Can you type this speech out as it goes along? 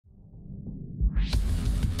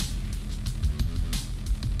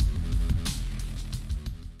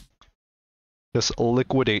Just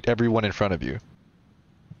liquidate everyone in front of you.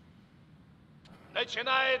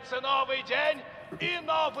 Начинается новый день и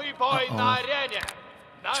новый бой на арене.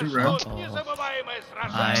 Нас ждут незабываемые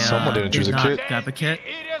сражения. Someone didn't choose a kit. Grab a kit.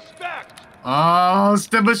 И респект. Oh,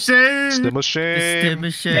 stim of shame! Stim of shame. Stim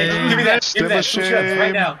of shame. Give me that. Stim Give me that. of Switch guns right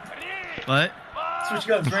shame. now. What? Switch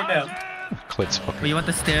guns right now. Clit's Wait, fucking. you want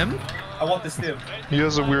the stim? I want the stim. He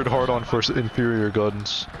has a weird hard-on for inferior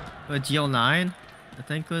guns. What, GL9? I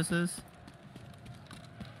think this is.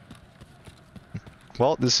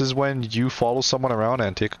 Well, this is when you follow someone around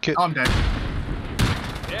and take a kit. Oh, I'm dead.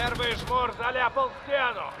 Первый жмур заляпал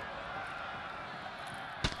стену.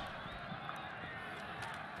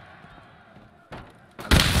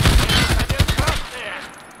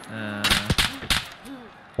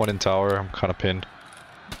 One in tower. I'm kind of pinned.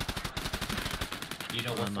 You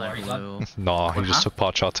know what On floor my he's on? blue. Nah, he just took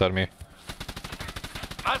pot shots at me.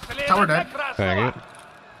 Tower dead. Dang it.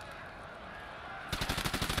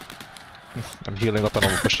 I'm healing up and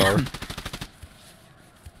I'll push tower.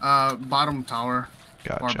 Bottom tower.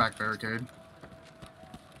 Or Gotcha. back barricade.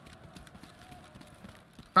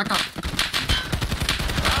 Back up.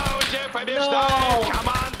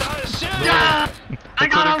 Yeah! I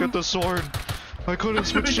couldn't got him! get the sword. I couldn't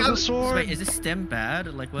switch to the So sword. wait, is this stim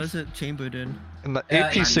bad? Like, what is it chambered in? And the Yeah,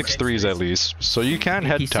 AP63s at least, so you can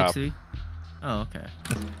head tap. AP60? Oh, okay.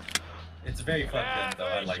 It's very fun gun though.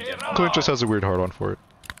 I like it. Clint just has a weird hard-on for it.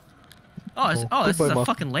 Oh, this is goodbye, a Ma.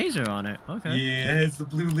 fucking laser on it. Okay. Yeah, it's the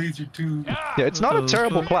blue laser too. Yeah, it's not a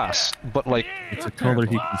terrible class, but like, It's a color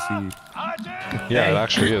he can see. yeah, it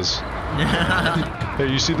actually is. Hey,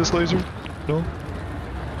 you see this laser? No?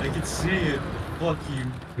 I can see it. Fuck you.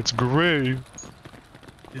 It's gray.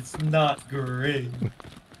 It's not great.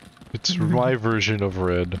 It's my version of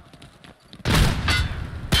red.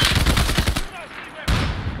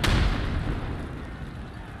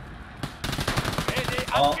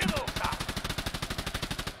 Oh,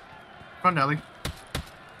 Front alley.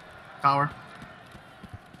 Tower.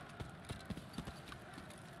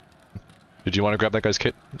 Did you want to grab that guy's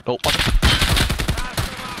kit? Oh, or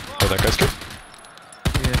that guy's kit?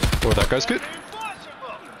 Yeah. Or that guy's kit?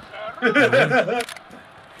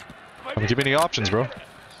 I'm giving you options, bro.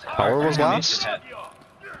 Power was last.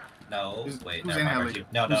 no, wait, who's never in mind. heli?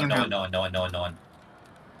 No, Who's in heli? no one.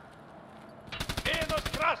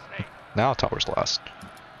 Now tower's last.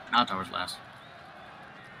 Now tower's last.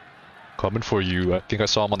 Coming for you. I think I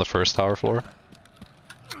saw him on the first tower floor.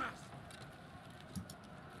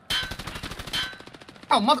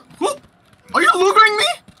 Oh, mother. Who? Are you lugering me?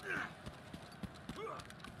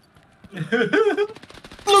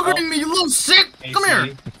 Lugering me, you little shit! Come here! AC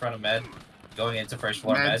in front of med. Going into first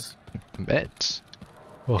floor med. Meds. Meds.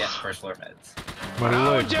 Yeah, Ugh, first floor meds. my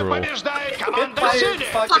leg, bro. Побеждает команда Fire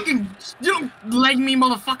синих. Fucking. You don't leg me,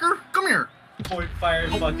 motherfucker! Come here! Point fire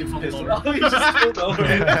fucking pistol. Oh, he just killed over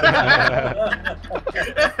it.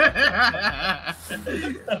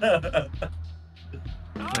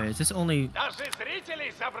 Wait, is this only Наши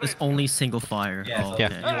зрители this собрались. only single fire? Yeah, Oh, so- okay.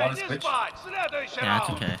 You Yeah, wanna Иди switch? спать. Следующий it's раунд.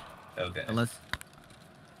 okay. Okay. Unless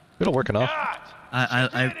It'll work enough.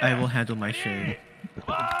 I will handle my shame.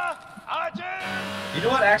 Два, один. You know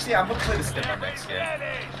what? Actually, I'm gonna play the stim on next game.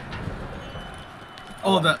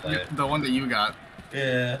 Oh, Play it. the one that you got.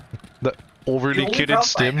 Yeah. The overly The only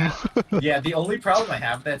kitted problem stim. Yeah, the only problem I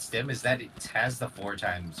have with that stim is that it has the 4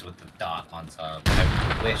 times with the dot on top.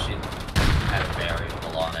 I wish it had a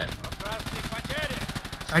variable on it. Красные потери.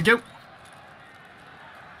 I do.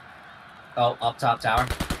 Oh, up top tower.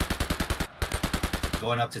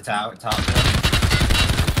 Going up to tower, top.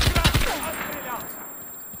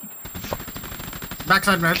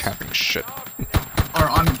 Backside meds. Capping shit. Or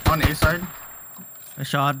on A side. I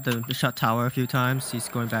shot the shot tower a few times. He's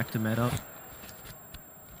going back to med up.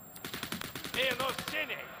 Минус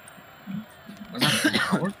синий. Was that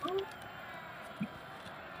tower?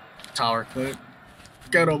 Tower clip.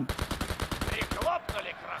 Get him.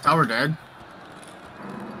 Прихлопнули красные. Tower dead.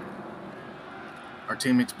 Our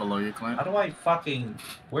teammates below you, Clint. How do I fucking...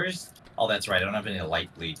 Where's... Oh, that's right. I don't have any light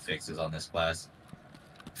bleed fixes on this class.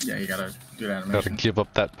 Yeah, you gotta do that Gotta animation. give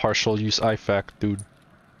up that partial use IFAC, dude.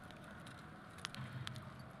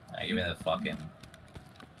 Give me the fucking...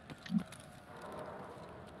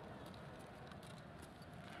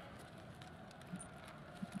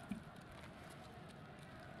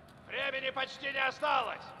 Времени почти не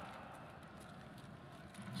осталось.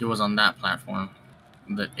 He was on that platform.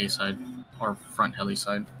 The A side. Or front heli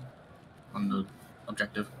side. On the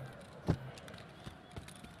objective.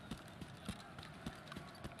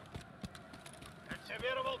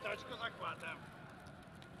 Активировал точку захвата.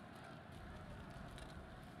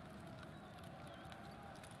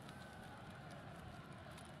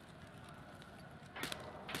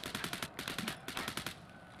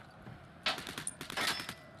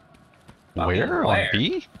 Where? On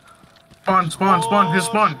B? Spawn. His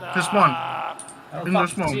spawn. I don't In the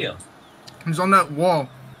fucking see him. He's on that wall.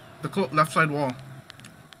 The left side wall.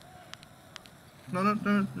 No.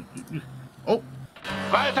 Oh.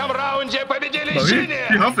 В этом раунде победили He синие!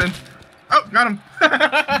 huffing. Oh, got him.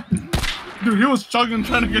 Dude, he was chugging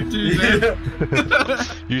trying to get to his head.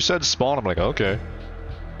 You said spawn, I'm like, okay.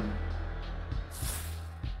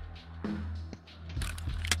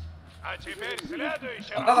 А теперь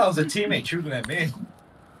следующий I thought that was a teammate shooting at me.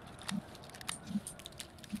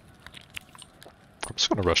 I'm just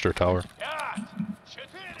gonna rush their tower. 5,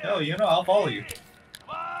 4, No, you know, I'll follow you. 2,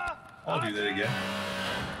 I'll do that again.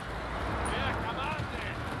 Две команды,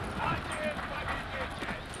 один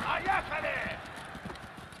победитель. Поехали!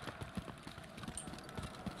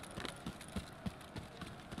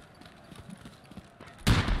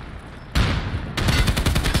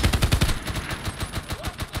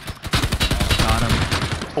 Got him.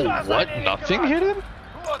 Oh, what? Nothing hit him?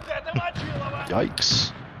 Вот это мочилово!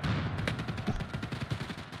 Yikes.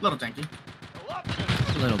 Little tanky.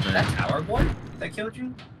 A little bit. That tower boy that killed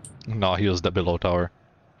you? No, he was the below tower.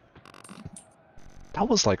 That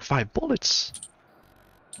was like 5 bullets.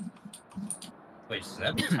 Wait, so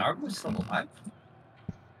that tower boy still alive?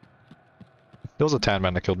 There was a tan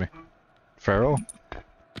man that killed me. Pharaoh?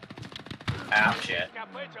 Ah, shit.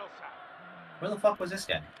 Where the fuck was this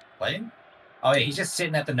guy? Playing? Oh yeah, he's just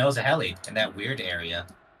sitting at the nose of heli in that weird area.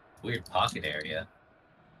 Weird pocket area.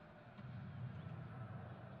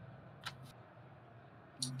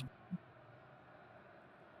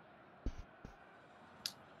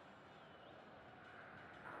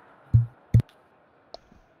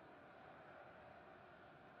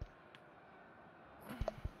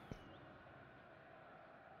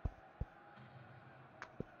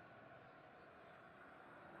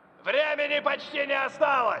 Времени почти не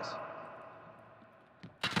осталось.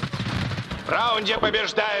 В раунде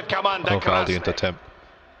побеждает команда Oh, valiant красных. attempt.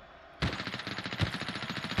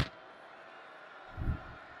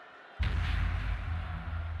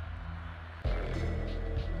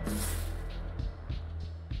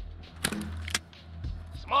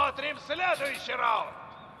 Смотрим следующий раунд.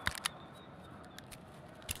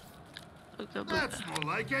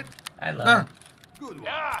 I love it.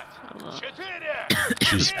 5, 4,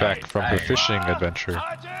 She's back from her fishing adventure. 1.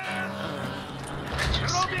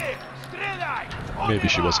 Руби, стреляй! Maybe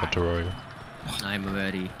she was Убивай! at Terraria. I'm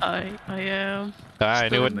ready. I am. I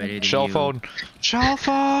knew ready it. to Shell you. phone. Shell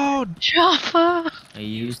phone. Jaffa! They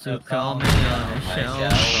used to call me on a shell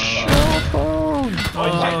phone. Shell phone.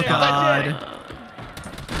 Oh god.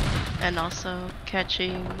 And also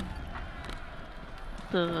catching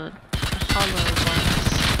the hollow ones.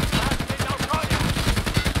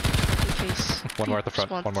 In case One more at the people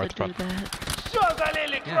front, want one more at to the do that. Всё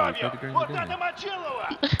залили кровью! Вот это мочилово!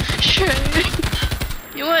 Sure.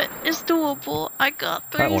 You know what? It's doable. I got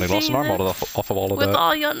 3 I only lost an arm seasons off of all of with that.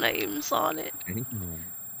 all your names on it.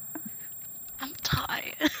 I'm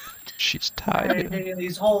tired. She's tired.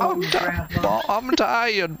 These holes, I'm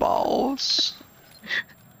tired, boss.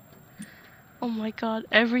 Oh my god,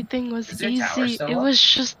 everything was Is there a tower easy. still It up? was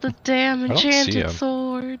just the damn I don't see enchanted him.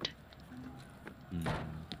 sword.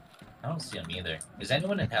 I don't see him either. Is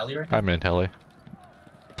anyone in heli right now? I'm in heli.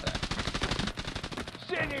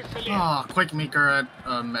 Синий след! Ah, Quake Maker at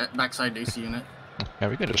backside AC unit. Yeah,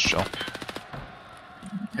 we can just chill.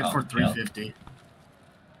 Hit Oh, for yeah. 350.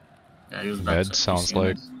 Yeah, he was Med backside sounds AC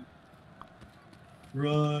like. unit.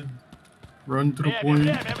 Run. Run to the Время, point.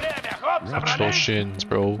 время! Хоп, Watch those собрались! shins,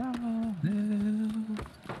 bro.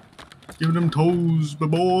 Give them toes,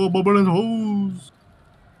 boy, bubbling toes.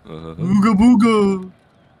 Booga booga.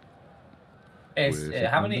 It's,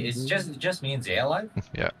 how many? It's just me and Zay alive?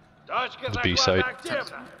 Точка The захвата B-side.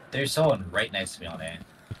 активна! There's someone right next to me on A.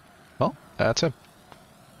 Well, that's him.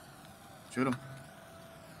 Shoot him.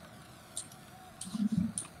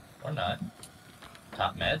 Or not.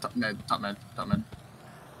 Top med. Top med, top med, top med.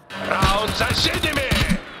 Раунд за синими!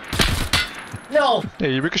 No!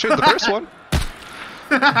 Hey, you ricocheted the first one.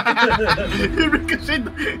 He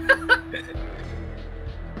ricocheted.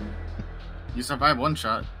 You survived one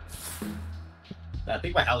shot. I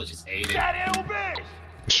think my heli just ate it. Скорее убей!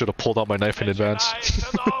 Should have pulled out my knife in advance.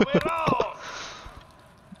 Начинается новый раунд!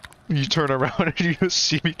 You turn around and you just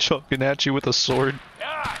see me chucking at you with a sword.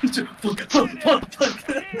 5, 4, 3, 2, 1.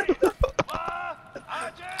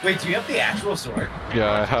 Wait, do you have the actual sword?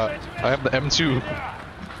 Yeah, I have the M2.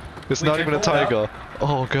 It's Wait, not can even a you pull it out? Taiga.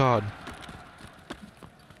 Oh god.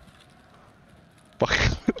 Fuck.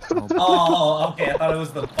 Oh, okay. I thought it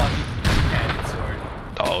was the fucking two-handed sword.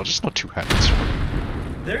 Oh, just not two-handed sword.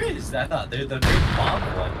 There is. I thought the great bomb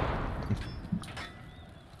one.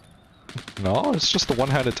 No, it's just the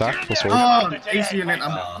one-handed tactical sword. Oh, AC unit.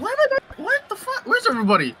 What the fuck? Where's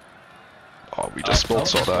everybody? Oh, we just both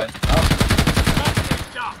saw that.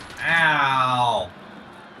 Ow!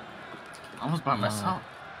 I was by myself.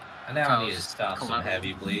 And now I need to stop some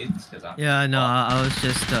heavy bleeds. Cause I'm Yeah, no, I was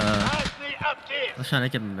just I was trying to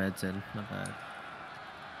get my meds in. Not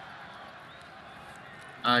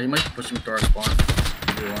bad. You might be pushing through our spawn.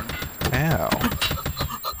 Ow.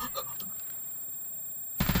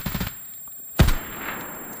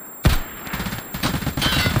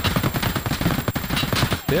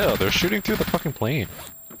 Yeah, they're shooting through the fucking plane.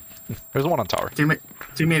 There's one on tower. Teammate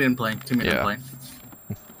in plane. Teammate in plane.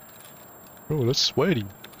 Oh, that's sweaty.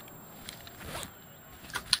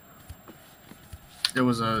 There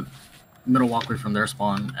was a middle walkway from their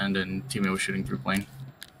spawn, and then teammate was shooting through plane.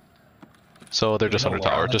 So they're just under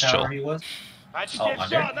tower. Just chill.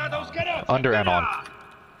 Under and on.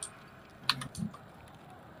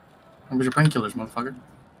 Where's your painkillers, motherfucker?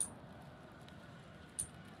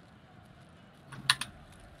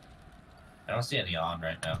 I don't see any on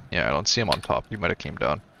right now. Yeah, I don't see him on top. He might have came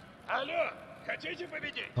down.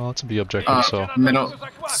 Oh, it's a B objective, so. Middle.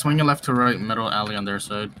 Swinging left to right, middle alley on their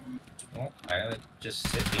side. Well, I gotta just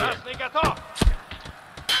sit here.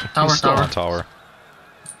 He's still on tower.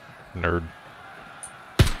 Nerd.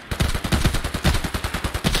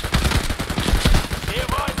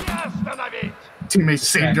 Teammate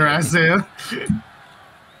saved your ass there.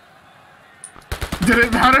 Did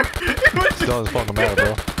it matter? It doesn't fucking matter,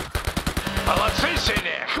 bro. Молодцы,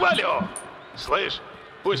 сильные, хвалю. Слышь,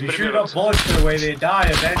 пусть If you shoot up bullets to the way they die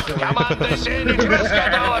eventually. Команда синих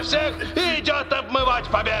раскатала всех и идет обмывать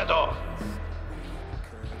победу.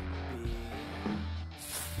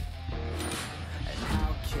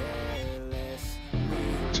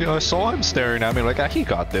 See, I saw him staring at me like, ah, he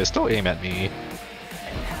got this. Don't aim at me.